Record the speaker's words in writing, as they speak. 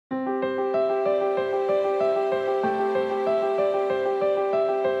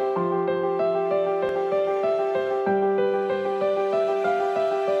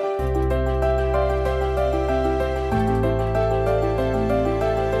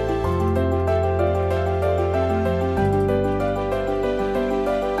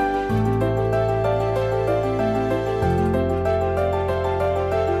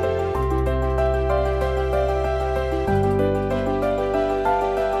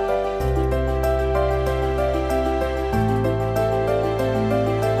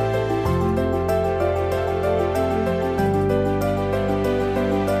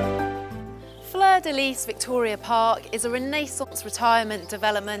spacious Victoria Park is a Renaissance retirement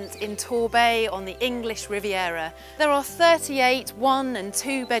development in Torbay on the English Riviera. There are 38 one and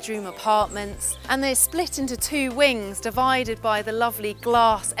two bedroom apartments, and they're split into two wings divided by the lovely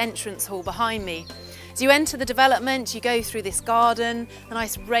glass entrance hall behind me. As you enter the development, you go through this garden, the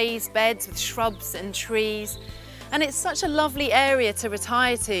nice raised beds with shrubs and trees. And it's such a lovely area to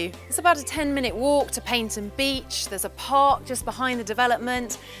retire to. It's about a 10-minute walk to Paignton Beach, there's a park just behind the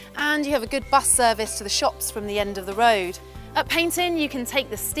development, and you have a good bus service to the shops from the end of the road. At Paignton, you can take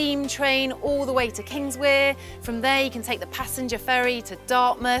the steam train all the way to Kingswear. From there, you can take the passenger ferry to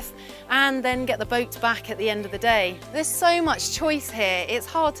Dartmouth and then get the boat back at the end of the day. There's so much choice here, it's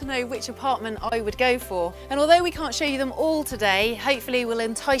hard to know which apartment I would go for. And although we can't show you them all today, hopefully we'll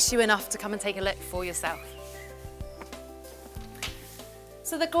entice you enough to come and take a look for yourself.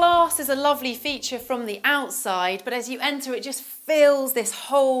 So the glass is a lovely feature from the outside, but as you enter it just fills this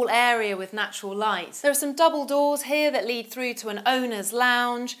whole area with natural light. There are some double doors here that lead through to an owner's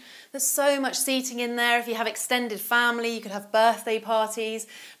lounge. There's so much seating in there. If you have extended family, you could have birthday parties,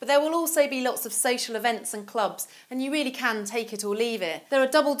 but there will also be lots of social events and clubs, and you really can take it or leave it. There are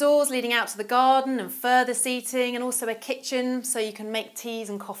double doors leading out to the garden and further seating, and also a kitchen so you can make teas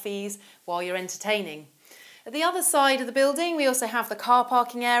and coffees while you're entertaining. At the other side of the building, we also have the car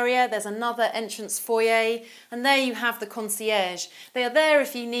parking area. There's another entrance foyer, and there you have the concierge. They are there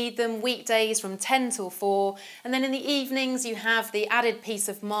if you need them weekdays from 10 till 4, and then in the evenings you have the added peace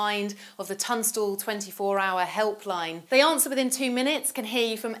of mind of the Tunstall 24-hour helpline. They answer within 2 minutes, can hear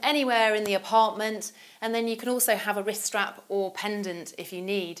you from anywhere in the apartment, and then you can also have a wrist strap or pendant if you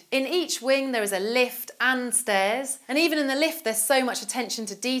need. In each wing there is a lift and stairs, and even in the lift there's so much attention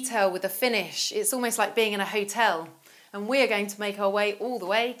to detail with the finish. It's almost like being in a hotel, and we are going to make our way all the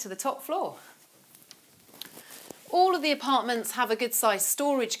way to the top floor. All of the apartments have a good sized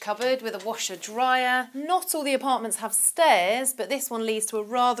storage cupboard with a washer dryer. Not all the apartments have stairs, but this one leads to a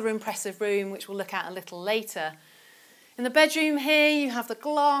rather impressive room which we'll look at a little later. In the bedroom here you have the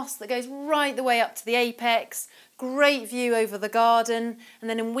glass that goes right the way up to the apex, great view over the garden, and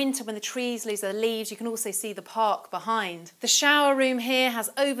then in winter when the trees lose their leaves you can also see the park behind. The shower room here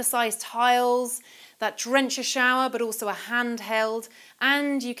has oversized tiles that drench a shower but also a handheld,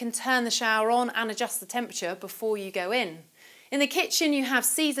 and you can turn the shower on and adjust the temperature before you go in. In the kitchen you have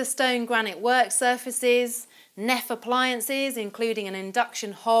Caesar stone granite work surfaces, Neff appliances including an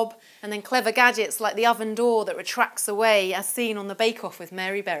induction hob, and then clever gadgets like the oven door that retracts away as seen on the Bake Off with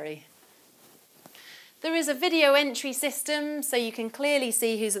Mary Berry. There is a video entry system so you can clearly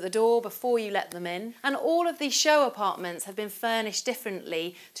see who's at the door before you let them in, and all of these show apartments have been furnished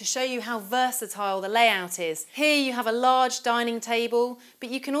differently to show you how versatile the layout is. Here you have a large dining table, but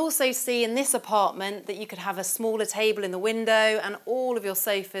you can also see in this apartment that you could have a smaller table in the window and all of your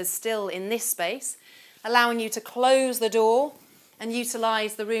sofas still in this space, allowing you to close the door and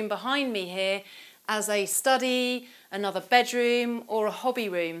utilise the room behind me here as a study, another bedroom or a hobby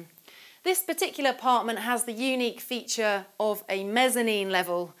room. This particular apartment has the unique feature of a mezzanine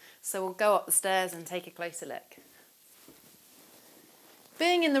level, so we'll go up the stairs and take a closer look.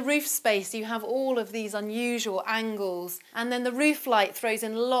 Being in the roof space, you have all of these unusual angles, and then the roof light throws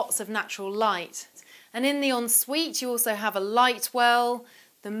in lots of natural light. And in the ensuite, you also have a light well,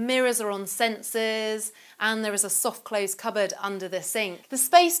 the mirrors are on sensors, and there is a soft close cupboard under the sink. The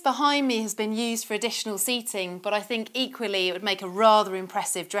space behind me has been used for additional seating, but I think equally it would make a rather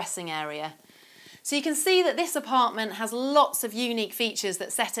impressive dressing area. So you can see that this apartment has lots of unique features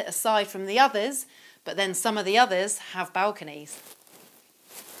that set it aside from the others, but then some of the others have balconies.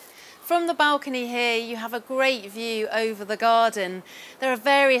 From the balcony here you have a great view over the garden. There are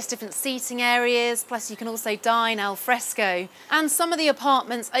various different seating areas, plus you can also dine al fresco. And some of the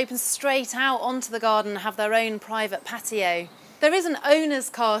apartments open straight out onto the garden and have their own private patio. There is an owner's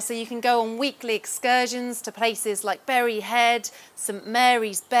car so you can go on weekly excursions to places like Berry Head, St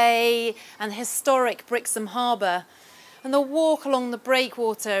Mary's Bay and historic Brixham Harbour. And the walk along the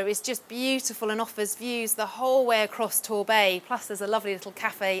breakwater is just beautiful and offers views the whole way across Torbay, plus there's a lovely little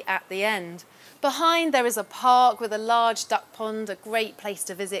cafe at the end. Behind there is a park with a large duck pond, a great place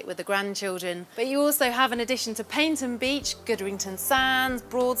to visit with the grandchildren. But you also have, in addition to Paignton Beach, Goodrington Sands,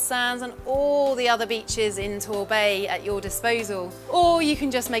 Broad Sands and all the other beaches in Torbay at your disposal. Or you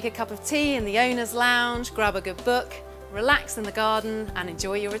can just make a cup of tea in the owner's lounge, grab a good book, relax in the garden and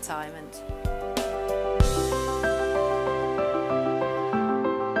enjoy your retirement.